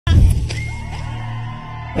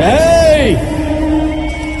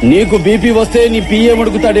నీకు బీపీ వస్తే నీ పిఏ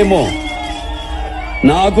మడుకుతాడేమో,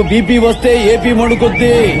 నాకు బీపీ వస్తే ఏపీ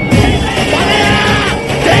మడుకుద్ది.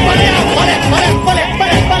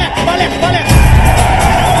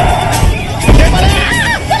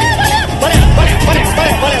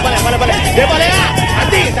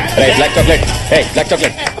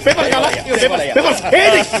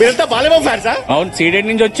 అవును, సీడెడ్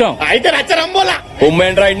నుంచి వచ్చాం. అయితే రచ్చరంబోలా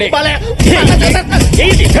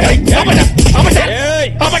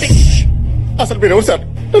అసలు మీరు ఎవరు సార్?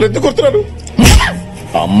 నన్ను ఎందుకు కొడుతున్నారు?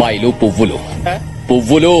 అమ్మాయిలు పువ్వులు,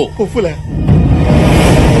 పువ్వులు పువ్వులే.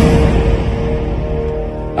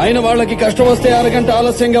 అయిన వాళ్ళకి కష్టం వస్తే అరగంట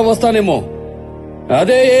ఆలస్యంగా వస్తానేమో,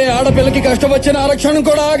 అదే ఏ ఆడపిల్లకి కష్టం వచ్చిన ఆరక్షణం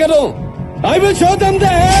కూడా ఆగదు. I will show them the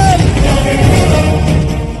hell.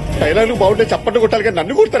 డైలాగులు బాగుంటే చప్పట్లు కొట్టాలి కానీ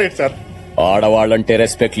నన్ను కొడతారేంటి సార్? ఆడవాళ్ళంటే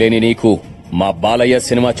రెస్పెక్ట్ లేని నీకు మా బాలయ్య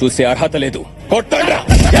సినిమా చూసే అర్హత లేదు.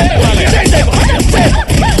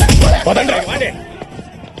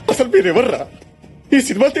 అసలు మీరెవర్రా? ఈ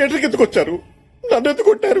సినిమా థియేటర్కి ఎందుకు వచ్చారు? నన్ను ఎందుకు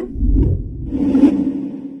కొట్టారు?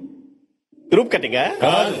 గ్రూప్ కటింగా?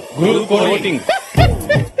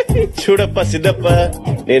 చూడప్ప సిద్ధప్ప,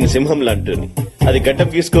 నేను సింహం లాంటిని. అది గడ్డం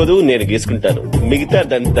గీసుకోదు, నేను గీసుకుంటాను.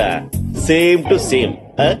 మిగతాదంతా సేమ్ టు సేమ్.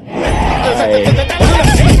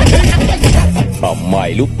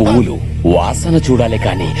 అమ్మాయిలు పువ్వులు వాసన చూడాలి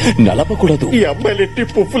కానీ నలపకూడదు. ఈ అమ్మాయిలు ఎట్టి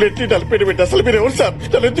పువ్వులు ఎట్టి నలిపేట పెట్టి అసలు మీరు ఎవరు సార్?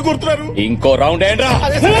 నన్ను ఎందుకు కొడుతున్నారు? ఇంకో రౌండ్ ఏంట్రా?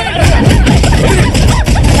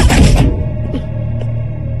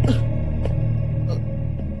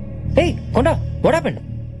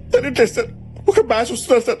 తెలియట్లేదు సార్. ఒక మ్యాచ్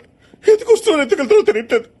వస్తున్నారు సార్. ఎందుకు వస్తున్నారు, ఎందుకు వెళ్తారో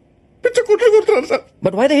తెలియట్లేదు. పిచ్చ కుట్లు కొడుతున్నారు sir.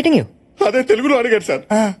 But why they hitting you? అదే తెలుగులో అడిగాడు సార్.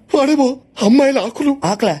 వాడేమో అమ్మాయిల ఆకులు,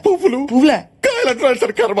 ఆకులా, పువ్వులు, పువ్వులా, కాయలు అంటున్నాడు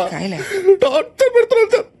సార్. కర్మ కాయలే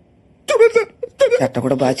పెడుతున్నాడు సార్. చూడండి సార్, చెట్ట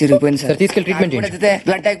కూడా బాగా చిరిగిపోయింది సార్. తీసుకెళ్ళి ట్రీట్మెంట్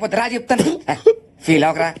బ్లడ్ అయిపోతే రా చెప్తాను. ఫీల్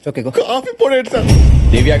అవకరా. Coffee పొడేంటి sir?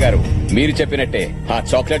 దివ్య గారు, మీరు చెప్పినట్టే ఆ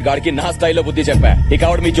చాక్లెట్ గాడికి నా స్టైల్లో బుద్ధి చెప్పా. ఇక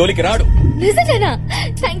ఆవిడ మీ జోలికి రాడు. నిజంగానా?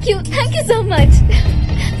 Thank you so much.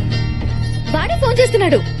 వాడే ఫోన్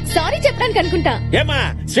చేస్తున్నాడు, సారీ చెప్పడానికి అనుకుంటా.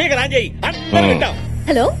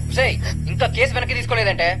 హలో, ఇంకా కేసు వెనక్కి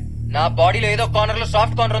తీసుకోలేదంటే నా బాడీలో ఏదో కార్నర్ లో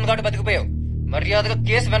సాఫ్ట్ కార్నర్ ఉంది కాబట్టి బతికిపోయావు. మర్యాదగా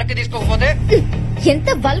కేసు వెనక్కి తీసుకోకపోతే. ఎంత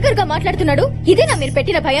వల్గర్ గా మాట్లాడుతున్నాడు. ఇదేనా మీరు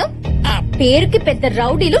పెట్టిన భయం? ఆ పేరుకి పెద్ద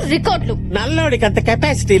రౌడీలు, రికార్డులు. నల్లోడికి అంత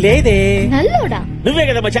కెపాసిటీ లేదే. నల్లోడా? నువ్వే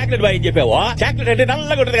కదా మా చాక్లెట్ బాయ్ అని చెప్పావు. చాక్లెట్ అంటే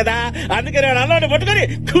నల్లగా ఉంటది కదా, అందుకని నల్లోడి పట్టుకొని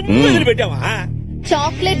కుమ్మిదిలు పెట్టావా?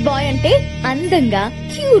 చాక్లెట్ బాయ్ అంటే అందంగా,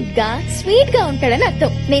 క్యూట్ గా, స్వీట్ గా ఉంటాడని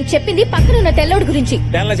అర్థం. నేను చెప్పింది పక్కనున్న తెల్లోడు గురించి.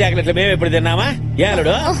 తెల్ల చాక్లెట్లు మేము ఎప్పుడు తిన్నామా?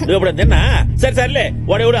 ఏలుడు నువ్వు ఎప్పుడు తిన్నా? సరే సర్లే,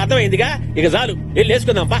 వాడు ఎవడు అర్థమైందిగా, ఇక చాలు వెళ్ళి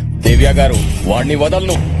వేసుకుందాం పా. దివ్య గారు, వాడిని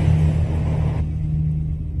వదలను.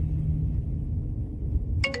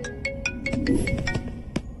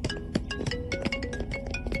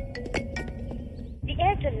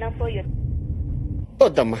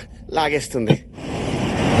 వద్దమ్మా, లాగేస్తుంది.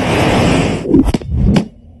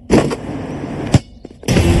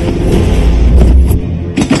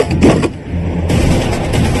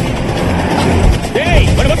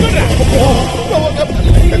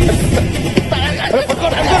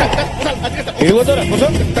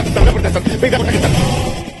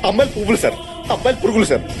 అమ్మాయిలు పువ్వులు సార్, అబ్బాయిలు పురుగులు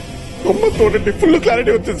సార్. అమ్మాయి చూడండి, ఫుల్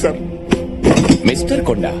క్లారిటీ వచ్చింది సార్. మిస్టర్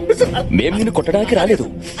కొండ, మేము నిన్ను కొట్టడానికి రాలేదు,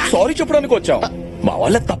 సారీ చెప్పడానికి వచ్చాం. మా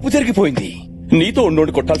వల్ల తప్పు జరిగిపోయింది. నీతో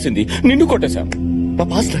ఉండి కొట్టాల్సింది నిన్ను కొట్టేశాం.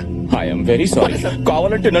 I'm very sorry.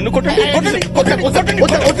 కావాలంటే నన్ను కొట్టండి.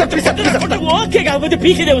 ఓకే కాకపోతే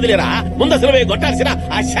పీకేదే వదిలేరా? ముందు అసలు కొట్టాల్సిన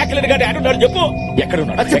ఆ శాఖలని గారి ఆడున్నాడు చెప్పు.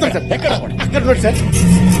 ఎక్కడున్నాడు? అక్కడ ఉన్నాడు సార్.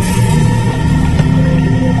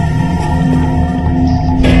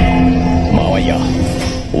 మావయ్య,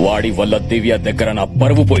 వాడి వల్ల దివ్య దగ్గర నా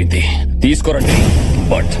పరువు పోయింది. తీసుకురండి,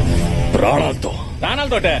 బట్ ప్రాణాలతో.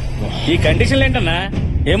 ప్రాణాలతోటే? ఈ కండిషన్ ఏంటన్నా?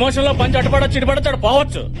 ఎమోషన్ లో పంచి అటుపడొచ్చు, ఇటుపడొచ్చు,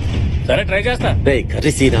 పోవచ్చు. సరే, ట్రై చేస్తా.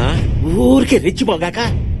 కర్రీసీనా ఊరికే రెచ్చిపోగాక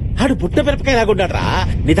ఆడు పుట్ట మిరపకాయ లాగుంటాడ్రా.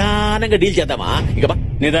 నిదానంగా డీల్ చేద్దామా? ఇక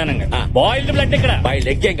నిదానంగా. బాయిల్డ్ బ్లడ్ ఇక్కడ, బాయిల్డ్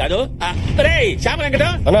ఎగ్ ఏం కాదు. శ్యామ వెంకట,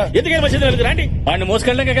 ఎందుకైనా మంచిది రండి. వాడిని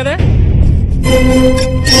మోసుకెళ్ళాక కదా.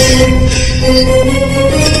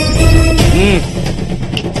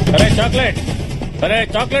 సరే చాక్లెట్, సరే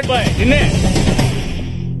చాక్లెట్ బాయ్ నిన్నే.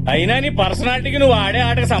 అయినా నీ పర్సనాలిటీకి నువ్వు ఆడే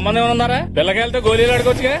ఆటకి సంబంధం ఉన్నారా? పిల్లకాయలతో గోళీలు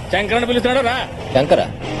ఆడుకోవచ్చుగా. శంకరని పిలుస్తున్నాడు, రా. శంకరా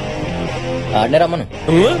ఆడనే రమ్మను.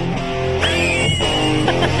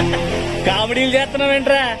 కామెడీలు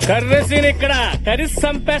చేస్తున్నావేంట్రా? కర్రీ సీన్ ఇక్కడ, curry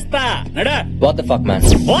సంపేస్తా. Nada. What the fuck man?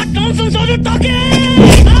 What nonsense are you talking?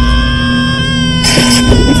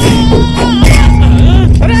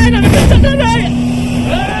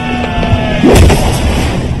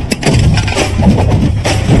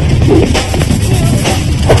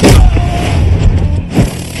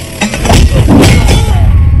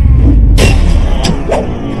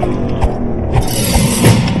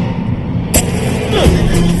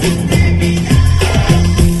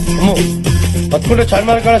 బతుకుంటే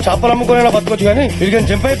చార్మార్ కాడ చేపలు అమ్ముకునేలా బతకొచ్చు కానీ వీరికి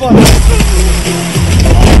జంప్ అయిపోవాలి.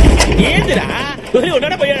 ఏంటిరా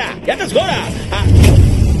ఉన్నాడా పోయాడా ఎంత స్కోరా?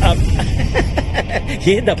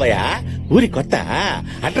 ఏందబ్బయ్యా ఊరి కొత్త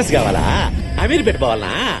అడ్రస్ కావాలా? అమీర్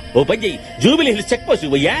పెట్టుకోవాలనా? ఓ పని చెయ్యి, జూబిలీ హిల్స్ చెక్ పోస్ట్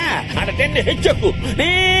పోయ్యా, అక్కడ 10 హెచ్చొక్కు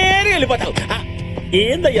నేరుగా వెళ్ళిపోతావు.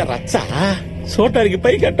 ఏందయ్యా రచ్చ? చూడటానికి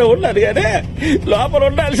పైకట్ట ఉన్నది కానీ లోపల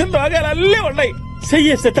ఉండాల్సిన రోగాలన్నీ ఉన్నాయి.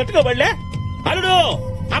 చెయ్యేస్తే తట్టుకోబడలే. అల్లుడు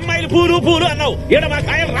అమ్మాయిలు పూలు పూలు అన్నావు, ఈడ మా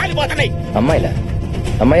కాయలు రాలిపోతున్నాయి. అమ్మాయిలా?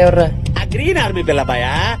 అమ్మాయి ఎవర్రా? ఆ గ్రీన్ ఆర్మీ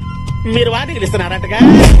పిల్లబాయా, మీరు వాటికి ఇస్తున్నారటగా.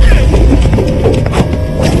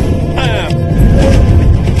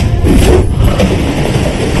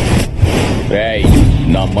 రేయ్,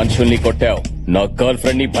 నా మనుషుల్ని కొట్టావు, నా గర్ల్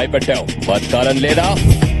ఫ్రెండ్ ని భయపెట్టావు, బతకాలని లేదా?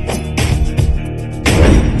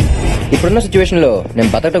 ఇప్పుడున్న సిచ్యువేషన్ లో నేను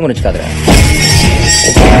బతకటం గురించి కాదురా,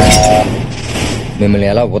 మిమ్మల్ని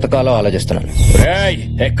ఎలా ఉతకాలో ఆలోచిస్తున్నాను. రేయ్,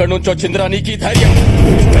 ఎక్కడి నుంచి వచ్చిందిరా నీకు ఈ ధైర్యం?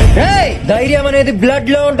 ధైర్యం అనేది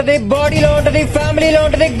బ్లడ్ లో ఉంటది, బాడీలో ఉంటది, ఫ్యామిలీలో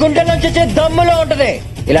ఉంటది, గుండెల్లోంచి వచ్చే దమ్ములో ఉంటది.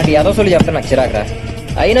 ఇలాంటి యదోసులు చెప్తే నాకు చిరాకురా.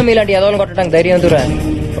 అయినా మీలాంటి యదోలు కొట్టడానికి ధైర్యం ఎందుకురా?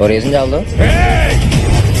 ఓ రీజన్ చాలదు.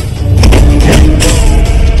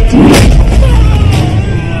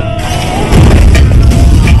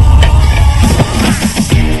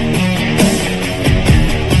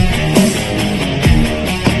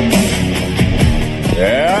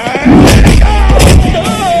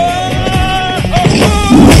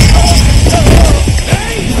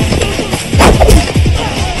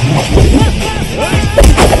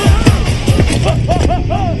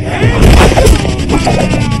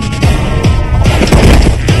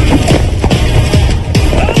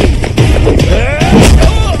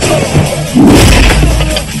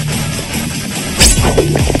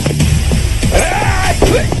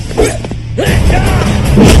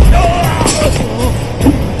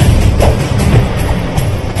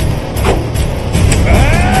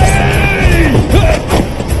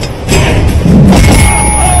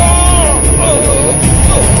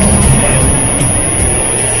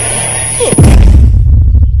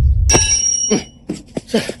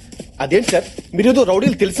 అదేంటి సార్, మీరు ఏదో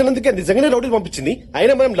రౌడీలు తెలిసినందుకే నిజంగానే రౌడీలు పంపించింది.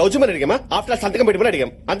 అయినా మనం లవ్ చేయమని అడిగామా? ఆఫ్టర్ సంతకం పెట్టమని అడిగాం,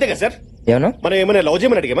 అంతేగా సార్? ఏమన్నా మనం ఏమైనా లవ్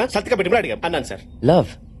చేయమని అడిగామా? సంతకం పెట్టమని అడిగాం అన్నాను సార్. లవ్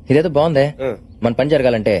ఇదేదో బాగుందే. మన పని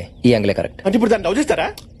జరగాలంటే ఈ యాంగిలే కరెక్ట్. అంటే ఇప్పుడు దాన్ని లవ్ చేస్తారా?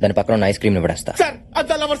 దాని పక్కన ఉన్న ఐస్ క్రీమ్ ని పడేస్తా. సార్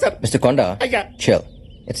అంత లవర్ సార్. మిస్టర్ కొండ, అయ్యా షూర్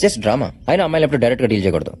ఇట్స్ జస్ట్ డ్రామా. అయినా అమ్మాయిలు ఎప్పుడు డైరెక్ట్ గా డీల్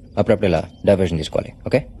చేయకూడదు, అప్పుడప్పుడు ఇలా డైవర్షన్ తీసుకోవాలి.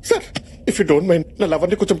 Okay sir, if you don't mind నా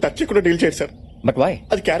లవర్ ని కొంచెం టచ్ చేయకుండా డీల్ చేయండి సార్. But why?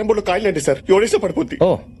 అది క్యారం బోర్డు కాయలు అంటే సార్, ఎవడేసో పడిపోద్ది. ఓ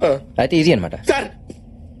అయితే ఈజీ అనమాట. సార్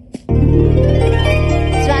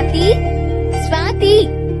స్వాతి, స్వాతి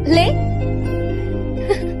లే.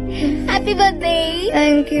 Happy birthday.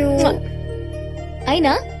 Thank you.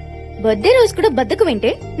 అయినా బర్త్డే రోజు కూడా బద్దకం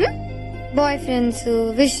ఏంటే? బాయ్ ఫ్రెండ్స్,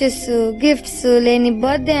 విషెస్, గిఫ్ట్స్ లేని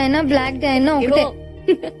బర్త్డే అయినా బ్లాక్ డే అయినా ఒకటే.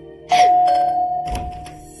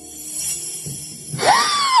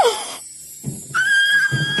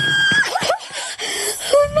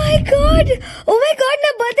 ఓ మై గాడ్,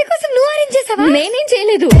 నా బర్త్డే కోసం నువ్వు అరేంజ్ చేసావా? నేనేం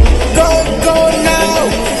చేయలేదు.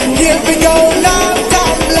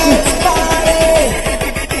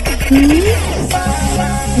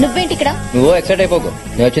 నువ్వేంటి ఇక్కడ? నువ్వు ఎక్సైట్ అయిపోకు,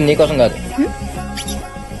 నేను వచ్చింది నీకోసం కాదు,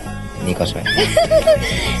 నీకోసమే.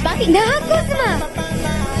 నా కోసమా?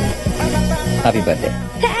 Happy birthday.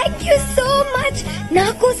 Thank you so much. నా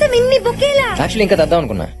కోసం ఇన్ని బొకేలా? యాక్చువల్లీ ఇంకా తెద్దాం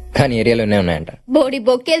అనుకున్నా, కానీ ఏరియాలో ఉన్నాయంట. బోడి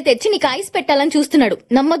బొక్కేలు తెచ్చి నీకు ఐస్ పెట్టాలని చూస్తున్నాడు,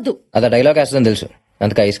 నమ్మొద్దు. అదా డైలాగ్ వేస్తుందని తెలుసు,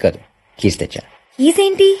 అందుకే ఐస్ కాదు కీస్ తెచ్చా. కీస్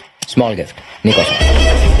ఏంటి? స్మాల్ గిఫ్ట్ నీకోసం.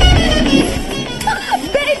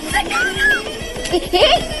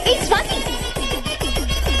 స్వాతి,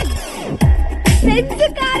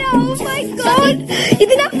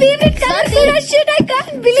 ఇది నా ఫేవరెట్ కలర్ కూడా. Shit, I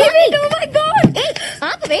can't believe it. Oh my God.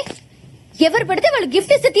 ఆపవే. ఎవరు పడితే వాళ్ళు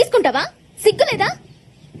గిఫ్ట్ ఇస్తే తీసుకుంటావా? సిగ్గులేదా?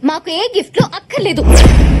 మాకు ఏ గిఫ్ట్ లో అక్కర్లేదు.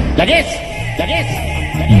 లగేజ్ లగేజ్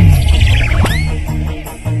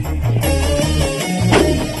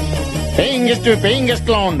పేయింగ్ గెస్ట్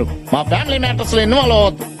లా ఉండు. మా ఫ్యామిలీ మ్యాటర్స్ లో ఇన్వాల్వ్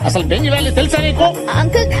అవ్వద్దు. అసలు బెంజ్ వ్యాలీ తెలుసా నీకు?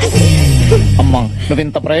 అంకుల్, అమ్మా, నువ్వు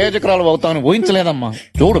ఇంత ప్రయోజకురాలు అవుతావని ఊహించలేదమ్మా.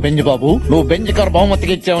 చూడు బెంజ్ బాబు, నువ్వు బెంజ్ కార్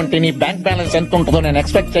బహుమతికి ఇచ్చావంటే నీ బ్యాంక్ బ్యాలెన్స్ ఎంత ఉంటుందో నేను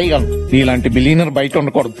ఎక్స్పెక్ట్ చేయగలను. నీలాంటి బిలీనర్ బయట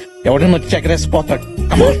ఉండకూడదు, ఎవడైనా వచ్చి ఎగరేసిపోతాడు.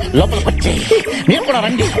 లోపలికి వచ్చి మీరు కూడా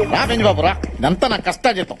రండి. రా బెంజ్ బాబు రా, ఇదంతా నా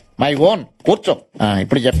కష్టాజీతం, మై ఓన్. కూర్చో.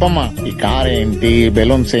 ఇప్పుడు చెప్పమ్మా, ఈ కార్ ఏంటి,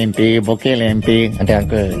 బెలూన్స్ ఏంటి, బొకేలు ఏంటి? అంటే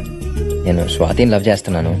అంకుల్, నేను స్వాతిని లవ్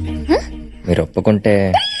చేస్తున్నాను, మీరు ఒప్పుకుంటే.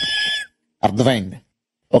 అర్థమైంది.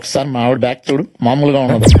 ఒకసారి మా ఆవిడ బ్యాక్ చూడు, మామూలుగా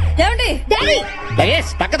ఉన్నది.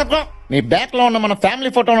 లగేష్ పక్క తప్పుకో. నీ బ్యాక్ లో ఉన్న మన ఫ్యామిలీ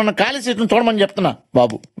ఫోటోలో ఉన్న ఖాళీ సీట్ ను చూడమని చెప్తున్నా.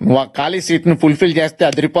 బాబు, నువ్వు ఆ ఖాళీ సీట్ ను ఫుల్ఫిల్ చేస్తే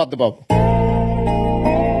అదిరిపోద్ది బాబు.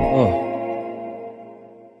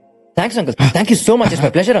 Thanks uncle, thank you so much, it's my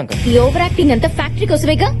pleasure uncle. ఈ ఓవర్ యాక్టింగ్ అంతా ఫ్యాక్టరీ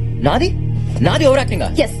కోసమేగా. నాది ఓవర్ యాక్టింగ్.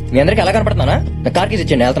 Yes. మీ అందరికి ఎలా కనపడుతున్నానా? నా కార్ కీస్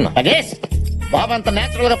ఇచ్చేయండి, వెళ్తున్నా. లగేష్ బాబు అంత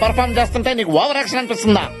నేచురల్ గా పర్ఫార్మ్ చేస్తుంటే నీకు ఓవర్ యాక్షన్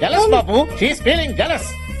అనిపిస్తుందా? Jealous Babu, she is feeling jealous.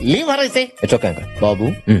 Leave her I say. It's okay uncle. బాబు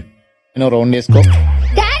నువ్వు రౌండ్ వేసుకో.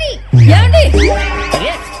 డాడీ ఏమండి?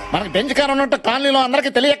 లగేష్ మనకి బెంచ్ కార్ ఉన్నట్టు కాలనీలో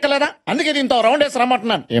అందరికి తెలియక్కలేదా? అందుకే దీంతో రౌండ్ వేసి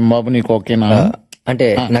రమ్మంటున్నాను. ఏం బాబు నీకు ఓకేనా? అంటే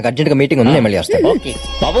నాకు అర్జెంట్ గా మీటింగ్ ఉంది, నేను మళ్ళీ వస్తాను. ఓకే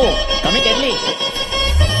బాబు కమిట్ వెళ్ళి.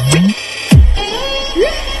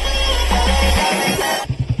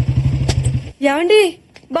 ఏమండి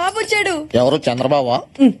బాబు వచ్చాడు. ఎవరు? చంద్రబాబు?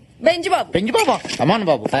 బెంచ్ బాబు. పెంచి బాబా కమాన్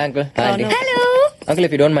బాబు. Hi uncle. హాయ్ అండి. Hello uncle,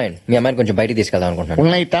 if you don't mind మీ అమ్మాయిని కొంచెం బయటికి తీసుకెళ్దాం అనుకుంటున్నాను.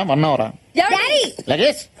 ఫుల్ నైట్ 1 అవరా? డాడీ.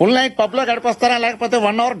 లగేష్ ఫుల్ నైట్ పబ్ లో గడిపొస్తారా లేకపోతే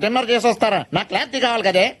 1 అవర్ డిన్నర్ చేసి వస్తారా? నాకు క్లారిటీ కావాలి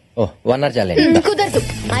కదే. ఓ 1 అవర్ చాలే. కుదరదు.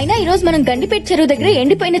 అయినా ఈ రోజు మనం గండిపేట చెరువు దగ్గర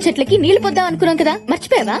ఎండిపోయిన చెట్లకి నీళ్లు పొద్దాం అనుకున్నాం కదా,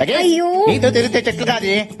 మర్చిపోయావా? లగేష్, నీతో తిరిగితే చెట్లు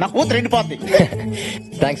కాదు నా కూతురు ఎండిపోద్ది.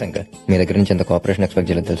 థ్యాంక్స్ అంకుల్, మీ దగ్గర నుంచి ఎంత కోఆపరేషన్ ఎక్స్పెక్ట్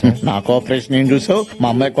చేయలేదు తెలుసా. నా కోఆపరేషన్ ఏం చూసావు? మా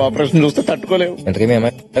అమ్మాయి కోఆపరేషన్ చూస్తే తట్టుకోలేవు. ఎంతకీ మీ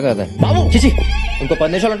అమ్మాయి కదా బాబు? చిచి, ఇంకో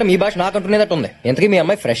 10 నిమిషాలు అంటే మీ భాష నాకు అంటున్నదట్టు ఉంది. ఎంతకీ మీ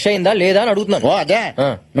అమ్మాయి ఫ్రెష్ అయిందా లేదా అని అడుగుతున్నాను. ఓ అదే,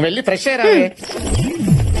 నువ్వు వెళ్ళి ఫ్రెష్ అయ్యరా.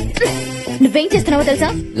 నువ్వేం చేస్తున్నావో తెలుసా?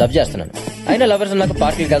 లవ్ చేస్తున్నాను. అయినా లవర్స్ నాకు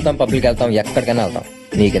పార్టీకి వెళ్తాం, పబ్లిక్ వెళ్తాం, ఎక్కడికైనా వెళ్తాం.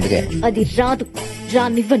 నీకెందుకే? అది రాదు,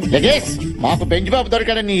 రానివ్వను. లగేష్ మాకు బెంచ్ బాబు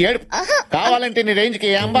దొరికాడు, నీ ఏడు కావాలంటే నీ రేంజ్ కి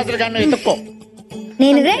అంబాసిడర్ గారిని ఎత్తుక్కో.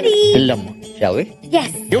 నేను రెడీ. వెళ్ళమ్మా. Shall we? Yes.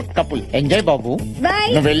 Cute couple. Enjoy Babu. Bye.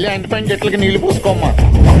 నువ్వు వెళ్ళి ఎండిపోయిన చెట్లకి నీళ్లు పోసుకోమ్మా.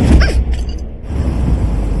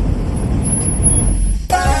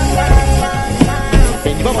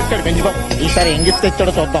 బెంచ్ బాబు వచ్చాడు. బెంచ్ బాబు ఈసారి ఏం గిఫ్ట్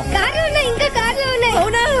తెచ్చాడో చూద్దాం. కార్లు ఉన్నాయి, ఇంకా కార్లు ఉన్నాయి.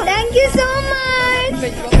 అవునా? Thank you so much.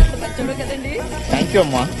 Thank you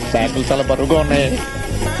అమ్మా. బ్యాగులు చాలా బరువుగా ఉన్నాయి.